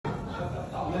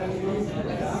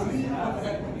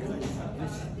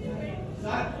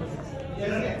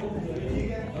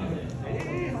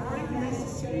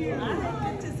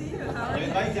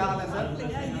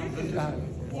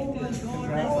I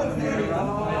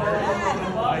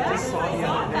just saw the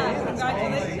other day.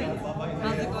 Congratulations.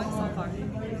 How's it going so far?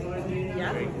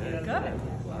 Yeah, good.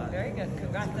 Very good.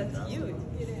 Congrats. That's huge.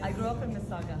 I grew up in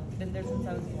Mississauga. Been there since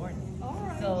I was born.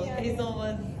 So Hazel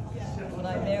was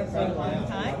there for a long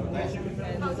time.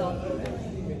 And so good.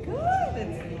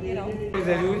 It's, you know.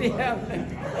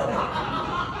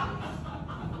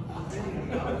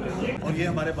 और ये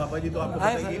हमारे पापा जी तो आपको पता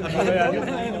ही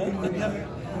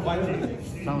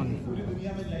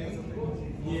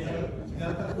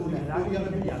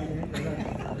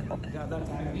ज़्यादा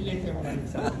time नहीं लेते हमारे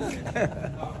साथ।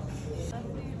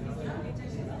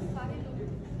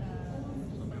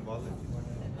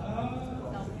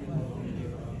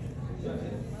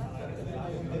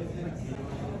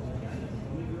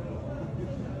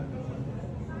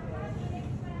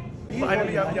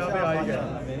 फाइनली आप यहाँ पे आ ही गए।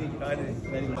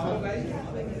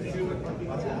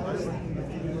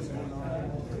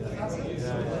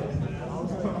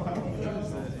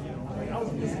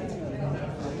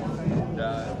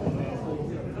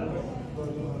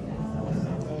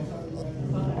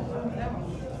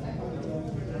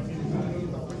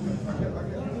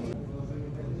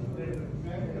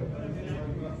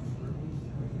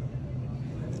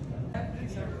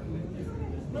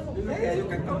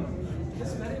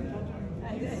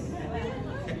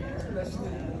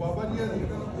 Baba ji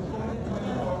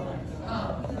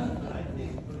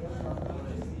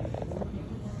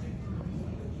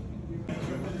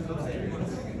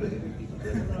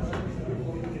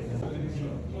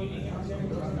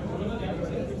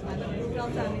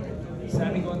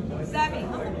Sammy.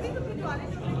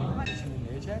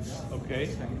 Okay.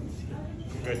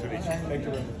 Congratulations. Thank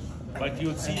you very much. But you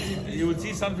would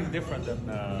see something different than.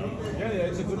 yeah,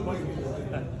 it's a good point.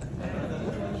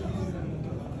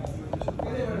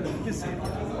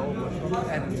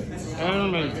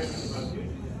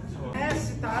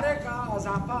 सितारे का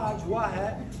इजाफा आज हुआ है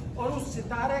और उस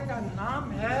सितारे का नाम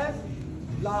है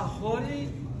लाहौरी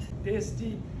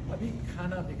टेस्टी अभी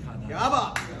खाना दिखाना। क्या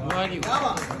बात, क्या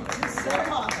बात।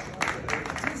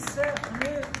 जिससे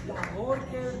हमें लाहौर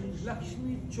के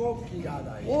लक्ष्मी चौक की याद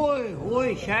आई। ओए ओए,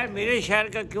 शहर, मेरे शहर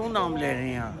का क्यों नाम ले रहे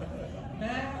हैं आप?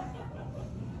 मैं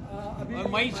अभी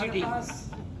माई सिटी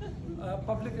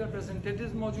पब्लिक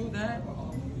रिप्रेजेंटेटिव्स मौजूद हैं।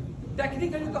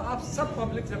 टेक्निकली तो आप सब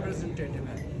पब्लिक रिप्रेजेंटेटिव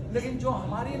हैं, लेकिन जो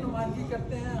हमारी नुमाइंदगी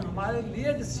करते हैं, हमारे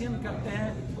लिए डिसीजन करते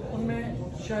हैं, उनमें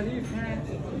शरीफ हैं,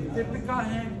 दीपिका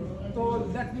हैं। तो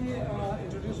let me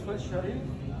introduce for Sharif.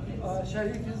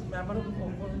 Sharif is member of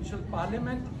provincial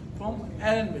parliament from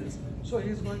Eran mills, so he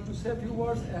is going to say a few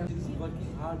words and he is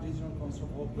working hard regional council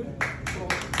of Opal. So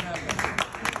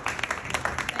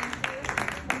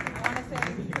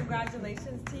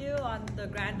congratulations to you on the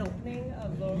grand opening of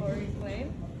Lahori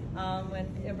Flames. When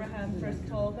Abraham first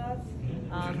told us,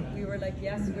 we were like,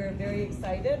 yes, we're very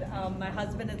excited. My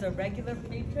husband is a regular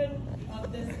patron of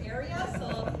this area, so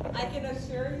I can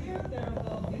assure you there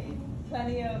will be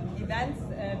plenty of events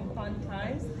and fun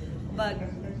times, but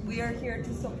we are here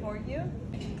to support you.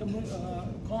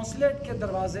 Consulate के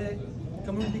दरवाजे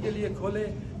community के लिए खोले।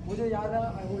 मुझे याद है,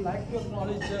 I would like to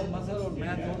acknowledge मजहर और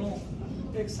मैं दोनों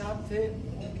एक साथ थे।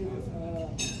 उनकी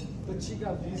बच्ची का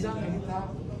वीज़ा नहीं था,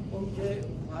 उनके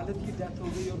वालिद की डेथ हो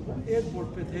गई और वो एयरपोर्ट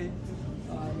पे थे।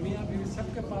 मियाँ बीवी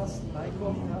सबके पास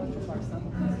ज़ाइक़ों था जो पाकिस्तान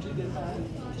कंट्री देता है।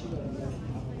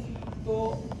 तो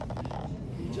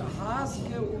जहाज़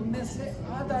के उड़ने से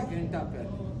आधा घंटा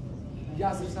पहले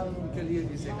यासिर साहब ने उनके लिए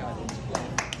वीज़े का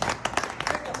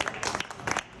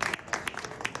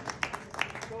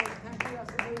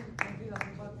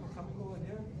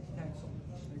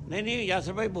नहीं नहीं,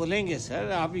 यासिर भाई बोलेंगे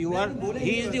सर। आप you are,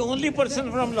 he is the only person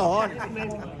from Lahore.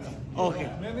 Okay,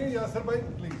 नहीं यासर भाई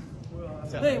प्लीज।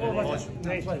 नहीं वो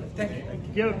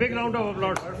give a big round of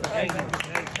applause.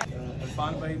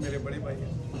 Irfan भाई मेरे बड़े भाई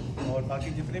हैं और बाकी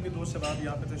जितने भी दोस्त साहब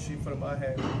यहाँ पे तशरीफ़ फरमा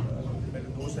है, मेरे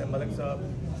दोस्त हैं मलिक साहब,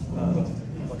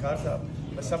 वकार साहब,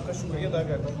 मैं सबका शुक्रिया अदा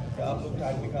करता हूँ कि आप लोग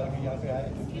टाइम निकाल के यहाँ पे आए,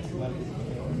 हमारे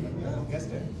गेस्ट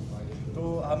हैं। तो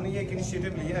हमने ये एक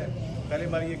इनिशिएटिव लिया है। पहले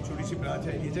हमारी एक छोटी सी ब्रांच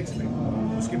है एजेक्स में,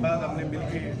 उसके बाद हमने मिल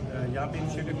के यहाँ पे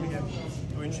इनिशिएटिव लिया है।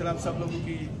 तो इंशाल्लाह आप सब लोगों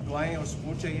की दुआएं और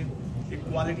सपोर्ट चाहिए। एक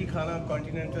क्वालिटी खाना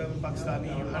कॉन्टिनेंटल पाकिस्तानी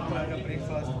हर तरह का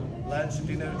ब्रेकफास्ट लंच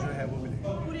डिनर जो है वो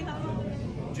मिलेगा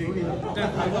जी।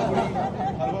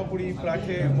 हलवा पूड़ी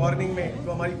पराठे मॉर्निंग में।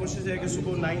 तो हमारी कोशिश है कि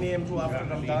सुबह 9 AM to after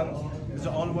Ramzan is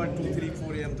onward 2, 3,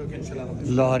 4 AM तक इंशाल्लाह।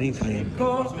 लाहौरी फ्लेम तो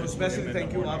स्पेशल थैंक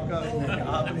यू आपका,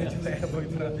 आपने जो है वो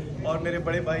इतना, और मेरे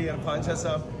बड़े भाई अरफान शाह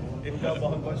साहब, इनका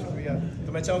बहुत बहुत शुक्रिया। तो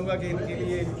मैं चाहूँगा कि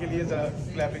इनके लिए ज़रा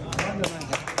क्लैपिंग।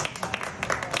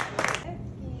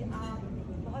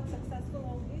 बहुत सक्सेसफुल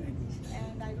होंगी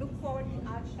एंड आई लुक फॉरवर्ड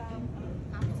आज शाम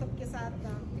आप सबके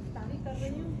साथ इफ्तारी कर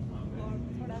रही हूँ और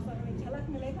थोड़ा सा हमें झलक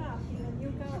मिलेगा आपकी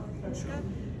मेन्यू का और फूड का।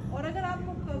 और अगर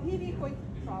आपको कभी भी कोई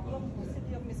प्रॉब्लम हो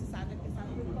सिटी ऑफ मिसिसागा के साथ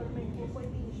कोई परमिट हो कोई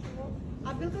भी इशू हो,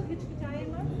 आप बिल्कुल हिचकिचाएं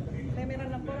मत, मैं मेरा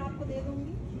नंबर आपको दे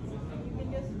दूँगी। You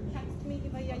can just text me कि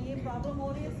भैया ये प्रॉब्लम हो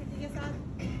रही है सिटी के साथ,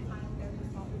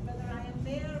 whether I am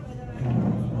there, whether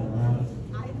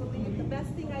I believe the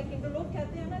best thing I can do. लोग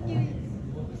कहते हैं ना कि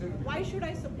why should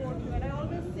I support you? And I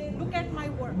always say, look at my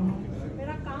work.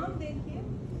 मेरा काम देखिए,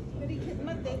 मेरी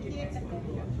खिदमत देखिए.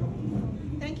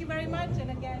 Thank you very much,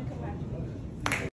 and again, congratulations.